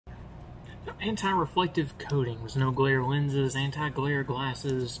Anti-reflective coatings, no glare lenses, anti-glare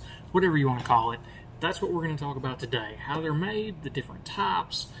glasses, whatever you want to call it. That's what we're going to talk about today. How they're made, the different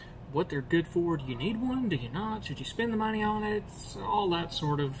types, what they're good for. Do you need one? Do you not? Should you spend the money on it? All that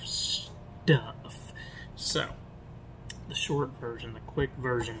sort of stuff. So, the short version, the quick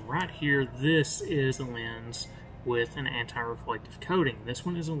version, right here, this is a lens with an anti-reflective coating. This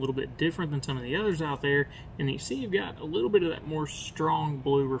one is a little bit different than some of the others out there, and you see you've got a little bit of that more strong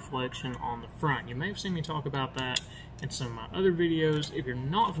blue reflection on the front. You may have seen me talk about that in some of my other videos. If you're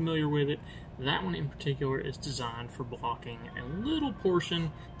not familiar with it, that one in particular is designed for blocking a little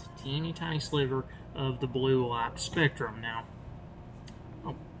portion, a teeny tiny sliver of the blue light spectrum. Now,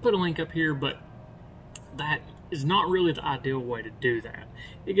 I'll put a link up here, but that is not really the ideal way to do that.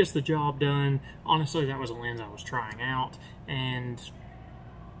 It gets the job done. Honestly, that was a lens I was trying out, and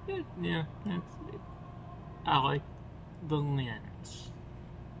I like the lens.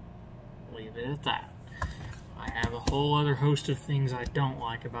 Leave it at that. I have a whole other host of things I don't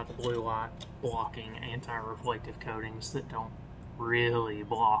like about the blue light blocking anti-reflective coatings that don't really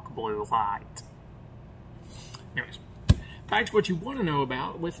block blue light. Anyways, back to what you want to know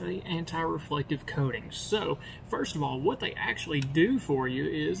about with the anti-reflective coatings. So, first of all, what they actually do for you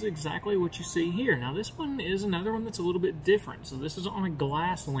is exactly what you see here. Now, this one is another one that's a little bit different. So, this is on a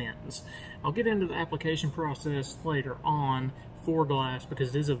glass lens. I'll get into the application process later on for glass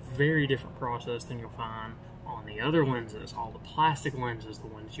because it is a very different process than you'll find on the other lenses, all the plastic lenses, the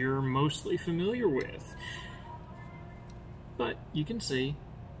ones you're mostly familiar with. But you can see,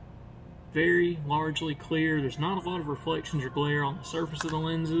 very largely clear. There's not a lot of reflections or glare on the surface of the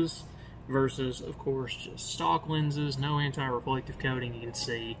lenses versus, of course, just stock lenses, no anti-reflective coating. You can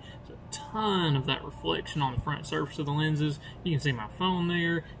see there's a ton of that reflection on the front surface of the lenses. You can see my phone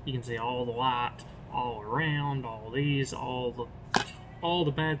there. You can see all the light all around, all these, all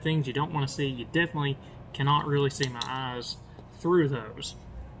the bad things you don't want to see. You definitely cannot really see my eyes through those.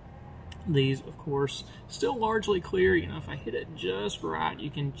 These, of course, still largely clear. You know, if I hit it just right, you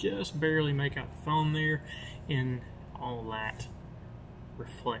can just barely make out the phone there in all that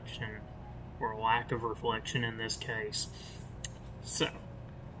reflection, or lack of reflection in this case. So,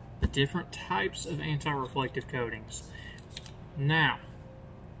 the different types of anti-reflective coatings. Now,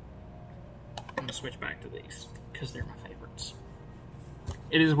 I'm going to switch back to these, because they're my favorites.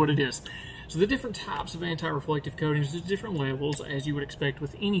 It is what it is. So the different types of anti-reflective coatings, there's different levels, as you would expect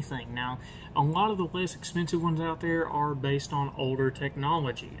with anything. Now, a lot of the less expensive ones out there are based on older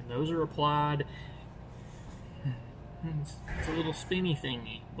technology, and those are applied, it's a little spinny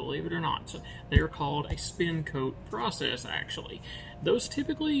thingy, believe it or not. So they are called a spin coat process, actually. Those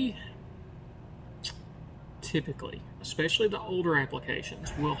typically, especially the older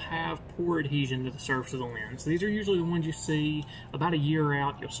applications, will have poor adhesion to the surface of the lens. These are usually the ones you see about a year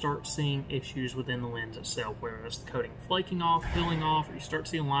out. You'll start seeing issues within the lens itself, whether it's the coating flaking off, peeling off, or you start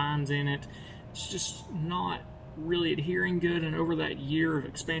seeing lines in it. It's just not really adhering good, and over that year of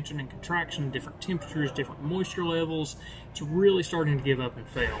expansion and contraction, different temperatures, different moisture levels, it's really starting to give up and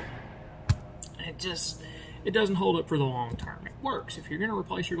fail. And it doesn't hold up for the long term. It works. If you're going to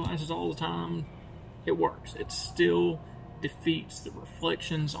replace your glasses all the time, it works. It still defeats the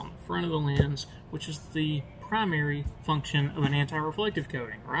reflections on the front of the lens, which is the primary function of an anti-reflective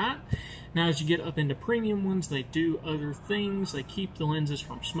coating, right? Now, as you get up into premium ones, they do other things. They keep the lenses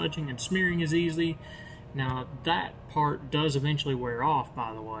from smudging and smearing as easily. Now, that part does eventually wear off,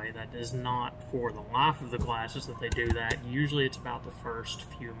 by the way. That is not for the life of the glasses that they do that. Usually it's about the first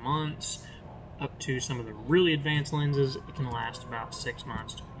few months. Up to some of the really advanced lenses, it can last about 6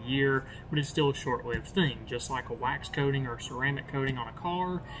 months to a year, but it's still a short-lived thing. Just like a wax coating or a ceramic coating on a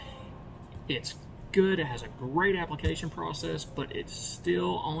car, it's good, it has a great application process, but it's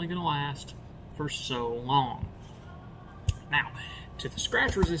still only going to last for so long. Now, to the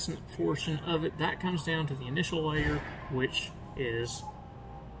scratch-resistant portion of it, that comes down to the initial layer, which is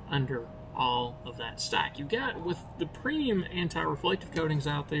under all of that stack. You got, with the premium anti-reflective coatings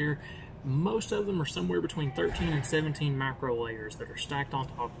out there, most of them are somewhere between 13 and 17 macro layers that are stacked on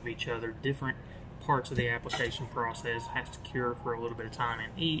top of each other. Different parts of the application process has to cure for a little bit of time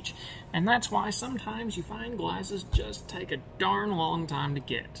in each, and that's why sometimes you find glasses just take a darn long time to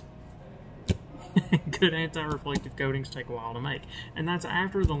get. Good anti-reflective coatings take a while to make, and that's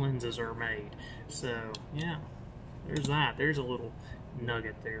after the lenses are made. So yeah, there's that. There's a little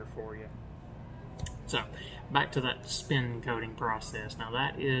nugget there for you. So, back to that spin coating process. Now,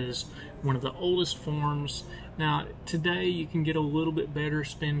 that is one of the oldest forms. Now, today you can get a little bit better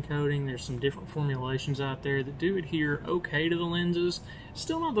spin coating. There's some different formulations out there that do adhere okay to the lenses.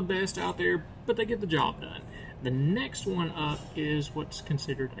 Still not the best out there, but they get the job done. The next one up is what's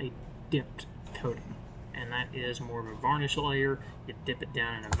considered a dipped coating, and that is more of a varnish layer. You dip it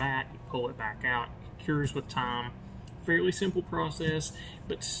down in a vat, you pull it back out, it cures with time. Fairly simple process,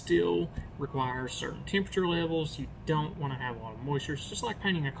 but still requires certain temperature levels. You don't want to have a lot of moisture. It's just like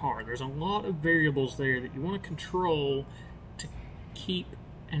painting a car. There's a lot of variables there that you want to control to keep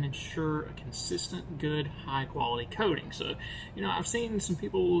and ensure a consistent, good, high-quality coating. So, you know, I've seen some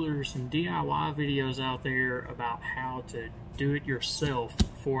people, there's some DIY videos out there about how to do it yourself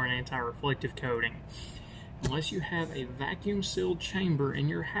for an anti-reflective coating. Unless you have a vacuum-sealed chamber in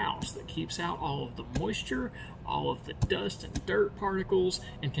your house that keeps out all of the moisture, all of the dust and dirt particles,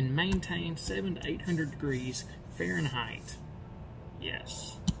 and can maintain 700 to 800 degrees Fahrenheit.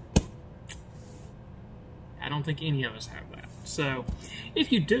 Yes. I don't think any of us have that. So,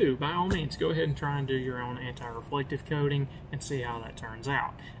 if you do, by all means, go ahead and try and do your own anti-reflective coating and see how that turns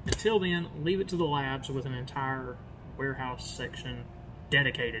out. Until then, leave it to the labs with an entire warehouse section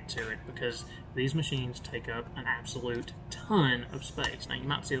dedicated to it, because these machines take up an absolute ton of space. Now, you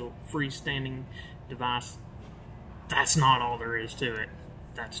might see a little freestanding device. That's not all there is to it.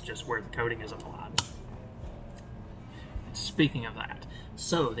 That's just where the coating is applied. Speaking of that,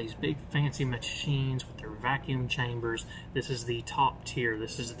 so these big fancy machines with their vacuum chambers, this is the top tier.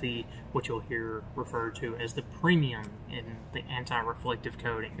 This is the what you'll hear referred to as the premium in the anti-reflective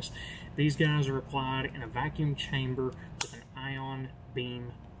coatings. These guys are applied in a vacuum chamber with an ion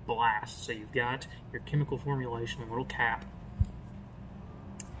beam blast. So you've got your chemical formulation little cap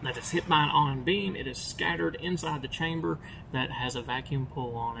that is hit by an ion beam. It is scattered inside the chamber that has a vacuum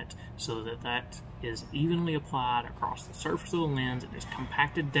pull on it, so that that is evenly applied across the surface of the lens. It is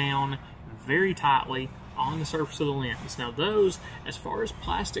compacted down very tightly on the surface of the lens. Now those, as far as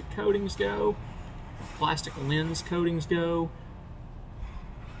plastic coatings go, plastic lens coatings go,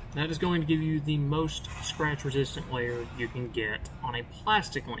 that is going to give you the most scratch resistant layer you can get on a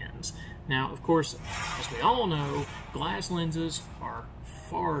plastic lens. Now, of course, as we all know, glass lenses are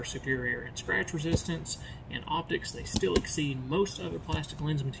far superior in scratch resistance. In optics, they still exceed most other plastic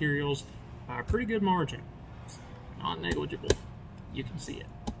lens materials by a pretty good margin. It's not negligible. You can see it,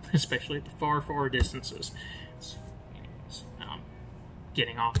 especially at the far, far distances. Anyways,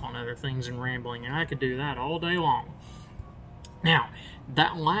 getting off on other things and rambling, and I could do that all day long. Now,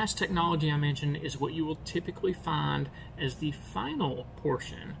 that last technology I mentioned is what you will typically find as the final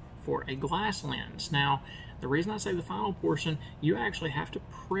portion for a glass lens. Now, the reason I say the final portion, you actually have to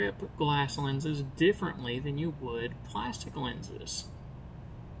prep glass lenses differently than you would plastic lenses.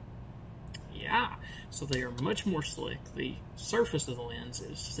 Yeah, so they are much more slick. The surface of the lens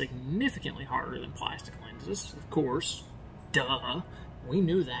is significantly harder than plastic lenses, of course. Duh, we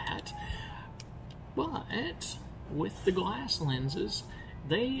knew that. But with the glass lenses,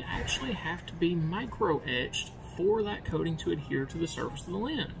 they actually have to be micro-etched for that coating to adhere to the surface of the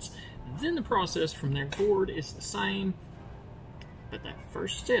lens. Then the process from there forward is the same, but that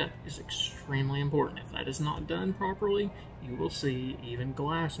first step is extremely important. If that is not done properly, you will see even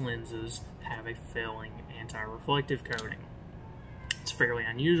glass lenses have a failing anti-reflective coating. It's fairly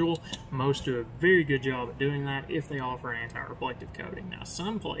unusual. Most do a very good job at doing that if they offer an anti-reflective coating. Now,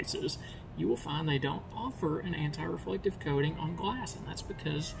 some places you will find they don't offer an anti-reflective coating on glass, and that's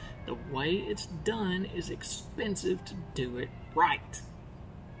because the way it's done is expensive to do it right.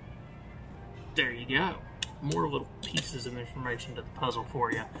 There you go. More little pieces of information to the puzzle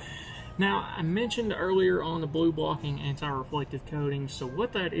for you. Now, I mentioned earlier on the blue blocking anti-reflective coating. So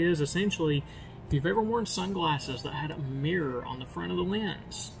what that is, essentially, if you've ever worn sunglasses that had a mirror on the front of the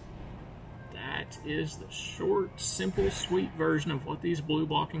lens, that is the short, simple, sweet version of what these blue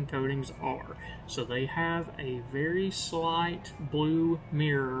blocking coatings are. So they have a very slight blue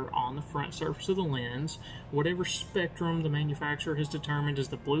mirror on the front surface of the lens. Whatever spectrum the manufacturer has determined is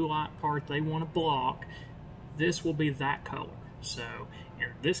the blue light part they want to block, this will be that color. So in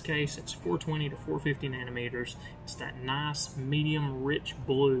this case, it's 420 to 450 nanometers. It's that nice, medium, rich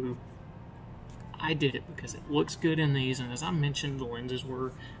blue. I did it because it looks good in these, and as I mentioned, the lenses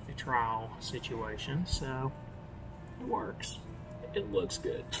were a trial situation, so it works. It looks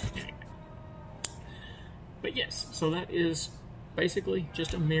good. Anyway. But yes, so that is basically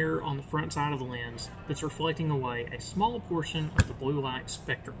just a mirror on the front side of the lens that's reflecting away a small portion of the blue light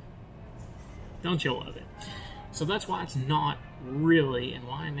spectrum. Don't you love it? So that's why it's not really, and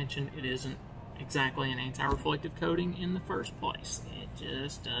why I mentioned it isn't exactly an anti-reflective coating in the first place. It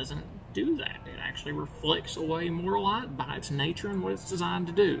just doesn't do that. It actually reflects away more light by its nature and what it's designed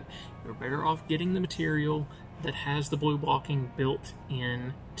to do. You're better off getting the material that has the blue blocking built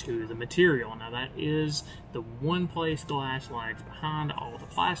into the material. Now that is the one place glass lags behind all the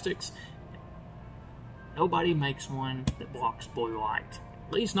plastics. Nobody makes one that blocks blue light.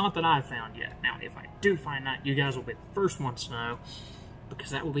 At least not that I've found yet. Now, if I do find that, you guys will be the first ones to know,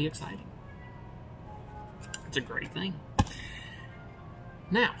 because that will be exciting. It's a great thing.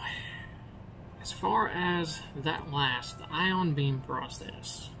 Now, as far as that last, the ion beam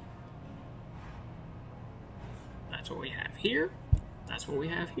process, that's what we have here. That's what we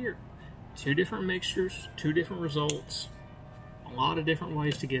have here. 2 different mixtures, 2 different results, a lot of different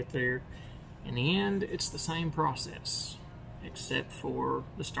ways to get there. In the end, it's the same process, except for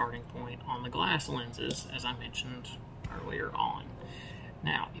the starting point on the glass lenses, as I mentioned earlier on.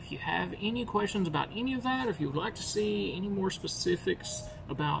 Now, if you have any questions about any of that, or if you would like to see any more specifics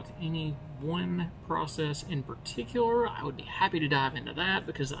about any one process in particular, I would be happy to dive into that,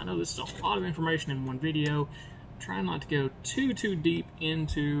 because I know this is a lot of information in one video. I'm trying not to go too deep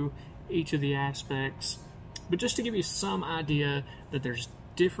into each of the aspects, but just to give you some idea that there's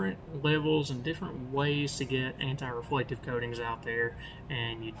different levels and different ways to get anti-reflective coatings out there,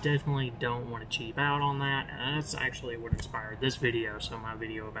 and you definitely don't want to cheap out on that. And that's actually what inspired this video, so my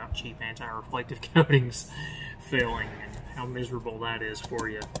video about cheap anti-reflective coatings failing and how miserable that is for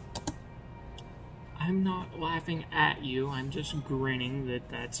you. I'm not laughing at you, I'm just grinning that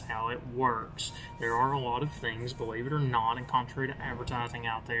that's how it works. There are a lot of things, believe it or not, and contrary to advertising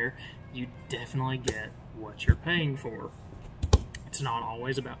out there, you definitely get what you're paying for. It's not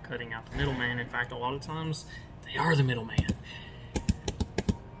always about cutting out the middleman. In fact, a lot of times, they are the middleman.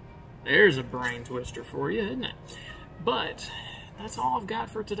 There's a brain twister for you, isn't it? But that's all I've got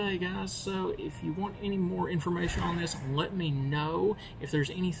for today, guys. So if you want any more information on this, let me know. If there's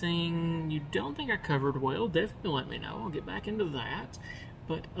anything you don't think I covered well, definitely let me know. I'll get back into that.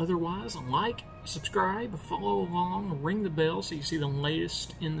 But otherwise, like, subscribe, follow along, ring the bell so you see the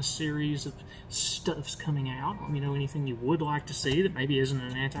latest in the series of stuffs coming out. Let me know anything you would like to see that maybe isn't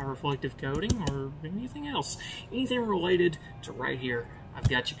an anti-reflective coating or anything else. Anything related to right here, I've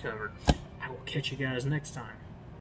got you covered. I will catch you guys next time.